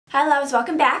Hi loves,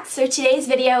 welcome back. So today's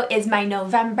video is my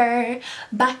November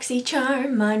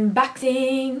Boxycharm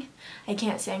unboxing. I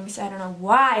can't sing, so I don't know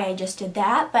why I just did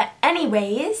that. But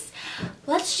anyways,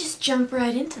 let's just jump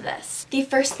right into this. The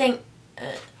first thing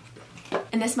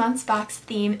in this month's box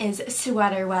theme is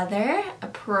sweater weather.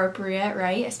 Appropriate,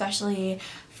 right? Especially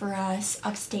for us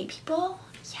upstate people.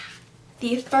 Yeah.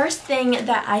 The first thing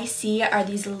that I see are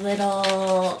these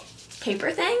little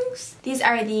paper things. These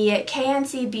are the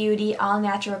KNC Beauty All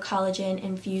Natural Collagen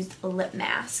Infused Lip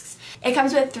Masks. It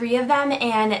comes with 3 of them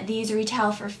and these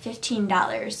retail for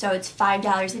 $15, so it's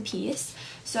 $5 a piece.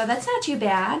 So that's not too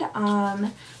bad.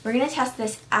 We're gonna test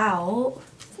this out.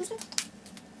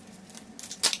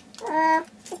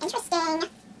 Interesting. Oh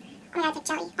my god, it's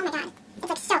like jelly. Oh my god. It's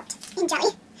like soaked in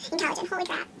jelly. In collagen. Holy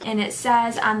crap. And it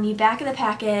says on the back of the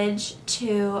package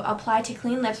to apply to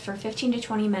clean lips for 15 to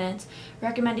 20 minutes.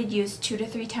 Recommended use 2 to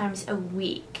 3 times a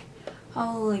week.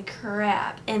 Holy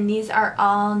crap. And these are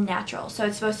all natural. So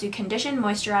it's supposed to condition,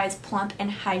 moisturize, plump,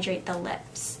 and hydrate the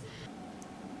lips.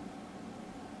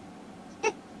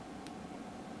 Hold on.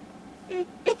 Let me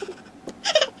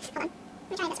try this right.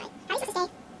 How are you supposed to say?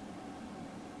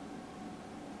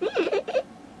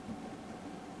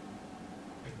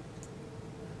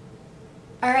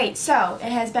 Alright, so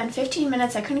it has been 15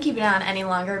 minutes. I couldn't keep it on any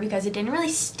longer because it didn't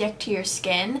really stick to your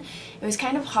skin. It was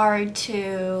kind of hard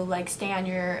to like stay on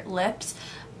your lips,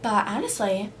 but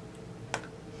honestly,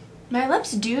 my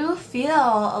lips do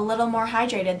feel a little more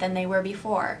hydrated than they were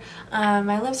before.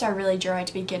 My lips are really dry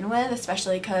to begin with,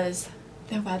 especially because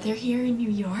the weather here in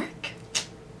New York.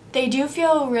 They do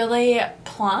feel really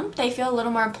plump. They feel a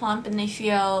little more plump and they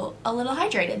feel a little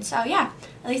hydrated. So yeah,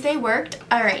 at least they worked.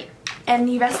 Alright. And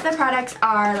the rest of the products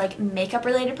are like makeup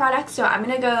related products, so I'm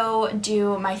gonna go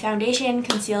do my foundation,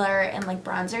 concealer, and like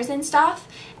bronzers and stuff,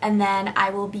 and then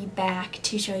I will be back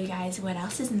to show you guys what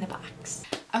else is in the box.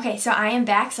 Okay, so I am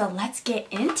back, so let's get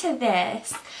into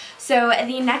this. So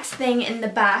the next thing in the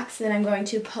box that I'm going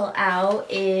to pull out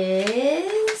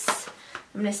is,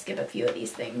 I'm gonna skip a few of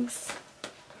these things,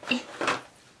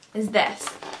 is this.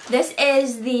 This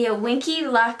is the Winky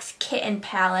Luxe Kitten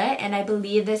palette, and I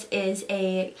believe this is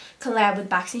a collab with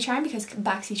Boxycharm because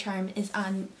Boxycharm is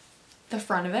on the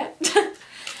front of it.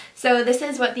 So this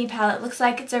is what the palette looks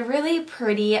like. It's a really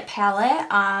pretty palette.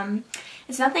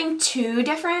 It's nothing too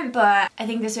different, but I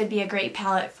think this would be a great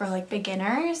palette for like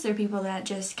beginners or people that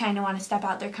just kind of want to step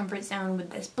out their comfort zone with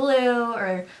this blue,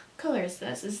 or what color is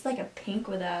this? It's like a pink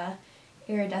with a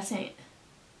iridescent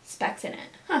specks in it.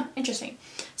 Huh, interesting.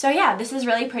 So yeah, this is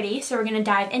really pretty. So we're going to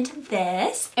dive into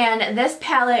this. And this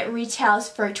palette retails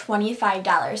for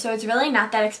 $25. So it's really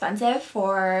not that expensive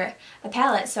for a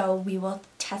palette. So we will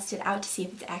test it out to see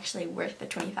if it's actually worth the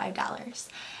 $25.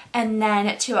 And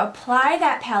then to apply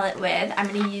that palette with, I'm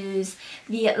going to use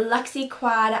the Luxe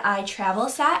Quad Eye Travel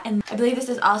Set. And I believe this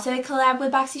is also a collab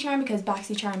with Boxycharm because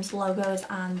Boxycharm's logo is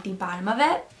on the bottom of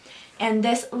it. And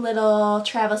this little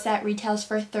travel set retails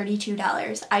for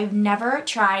 $32. I've never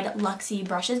tried Luxe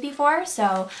brushes before,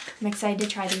 so I'm excited to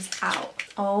try these out.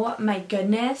 Oh my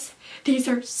goodness, these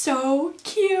are so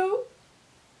cute.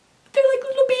 They're like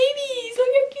little babies. Look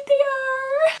how cute they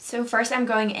are. So first I'm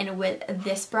going in with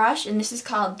this brush, and this is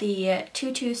called the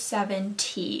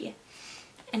 227T.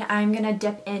 And I'm going to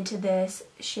dip into this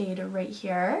shade right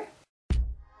here.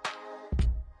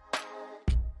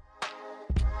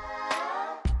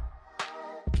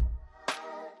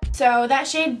 So that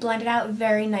shade blended out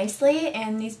very nicely,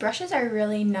 and these brushes are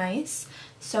really nice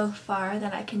so far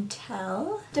that I can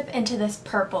tell. Dip into this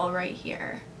purple right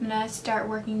here. I'm gonna start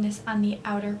working this on the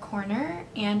outer corner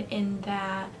and in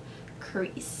that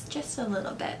crease, just a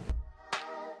little bit.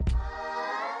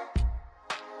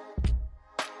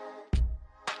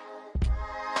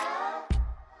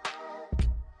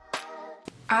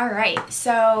 Alright,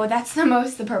 so that's the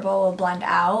most the purple will blend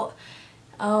out.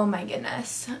 Oh my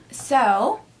goodness.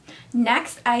 So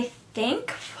next, I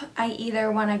think I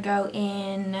either want to go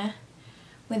in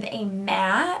with a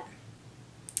matte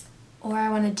or I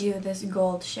want to do this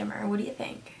gold shimmer. What do you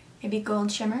think? Maybe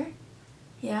gold shimmer?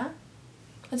 Yeah?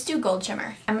 Let's do gold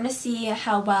shimmer. I'm going to see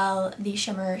how well the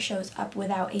shimmer shows up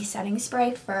without a setting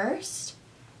spray first.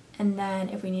 And then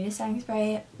if we need a setting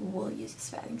spray, we'll use a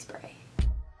setting spray.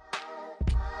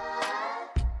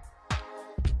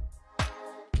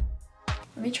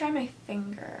 Let me try my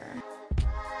finger.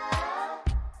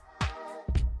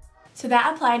 So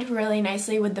that applied really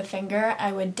nicely with the finger.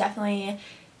 I would definitely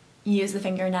use the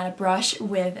finger, not a brush,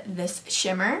 with this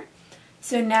shimmer.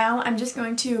 So now I'm just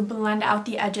going to blend out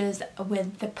the edges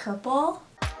with the purple.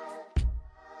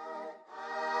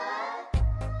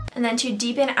 And then to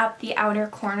deepen up the outer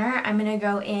corner, I'm going to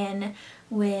go in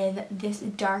with this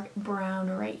dark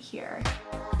brown right here.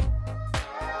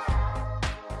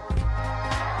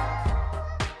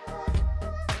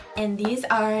 And these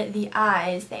are the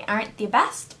eyes. They aren't the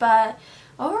best, but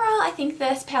overall I think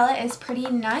this palette is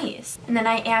pretty nice. And then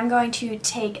I am going to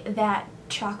take that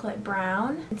chocolate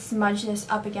brown and smudge this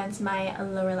up against my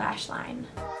lower lash line.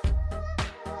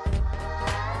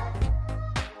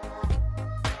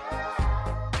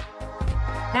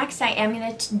 Next, I am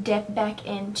going to dip back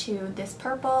into this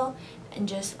purple and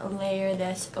just layer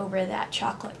this over that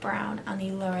chocolate brown on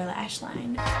the lower lash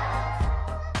line.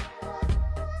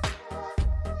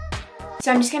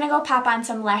 So I'm just going to go pop on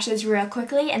some lashes real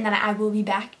quickly, and then I will be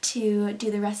back to do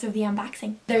the rest of the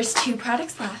unboxing. There's 2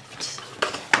 products left.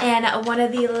 And one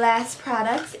of the last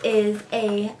products is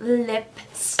a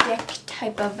lipstick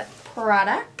type of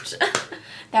product.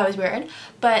 That was weird.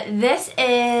 But this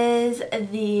is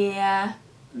the, let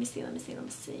me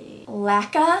see.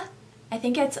 Laca. I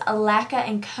think it's a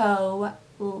Laca & Co.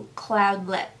 Cloud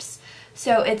Lips.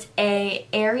 So it's a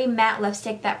airy matte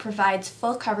lipstick that provides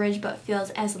full coverage but feels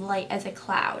as light as a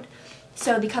cloud.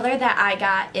 So the color that I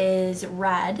got is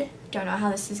red. Don't know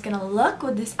how this is going to look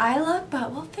with this eye look,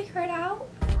 but we'll figure it out.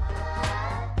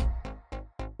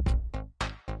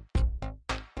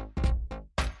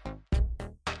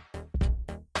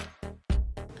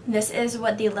 This is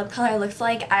what the lip color looks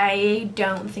like. I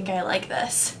don't think I like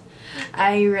this.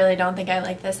 I really don't think I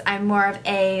like this. I'm more of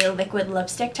a liquid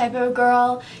lipstick type of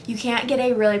girl. You can't get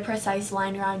a really precise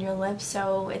line around your lips,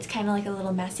 so it's kind of like a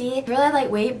little messy. Really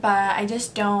lightweight, but I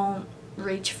just don't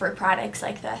reach for products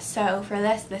like this. So for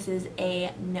this is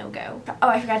a no-go. Oh,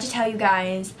 I forgot to tell you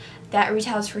guys, that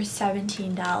retails for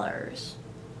 $17.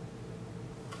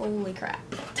 Holy crap.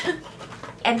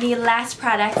 And the last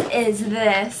product is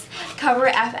this Cover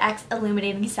FX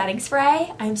Illuminating Setting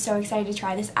Spray. I'm so excited to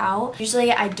try this out.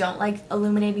 Usually I don't like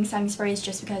illuminating setting sprays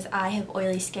just because I have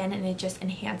oily skin and it just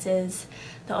enhances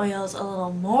the oils a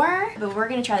little more. But we're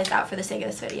going to try this out for the sake of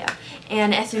this video.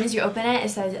 And as soon as you open it, it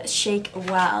says shake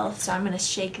well. So I'm going to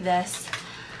shake this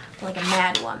like a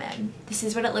mad woman. This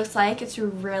is what it looks like. It's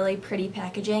really pretty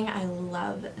packaging. I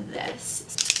love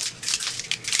this.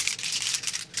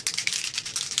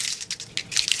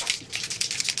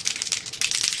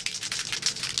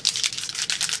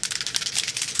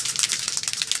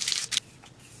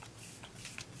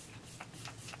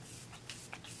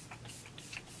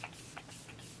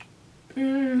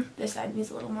 This side needs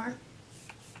a little more.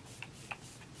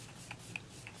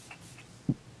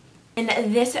 And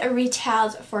this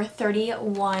retails for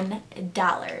 $31.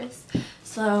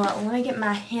 So let me get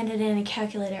my handed in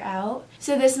calculator out.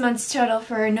 So this month's total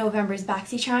for November's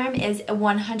Boxycharm is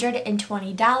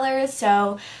 $120.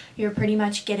 So you're pretty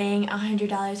much getting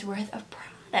 $100 worth of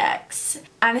products.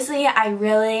 Honestly, I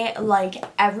really like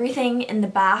everything in the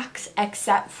box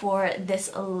except for this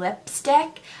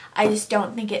lipstick. I just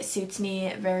don't think it suits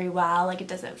me very well. Like, it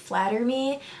doesn't flatter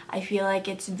me. I feel like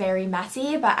it's very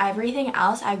messy, but everything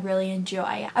else I really enjoy.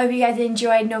 I hope you guys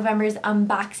enjoyed November's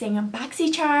unboxing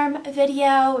Boxycharm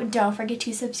video. Don't forget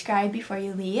to subscribe before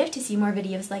you leave to see more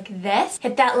videos like this.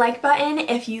 Hit that like button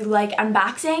if you like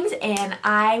unboxings, and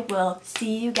I will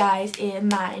see you guys in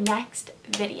my next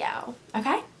video.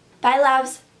 Okay? Bye,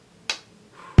 loves!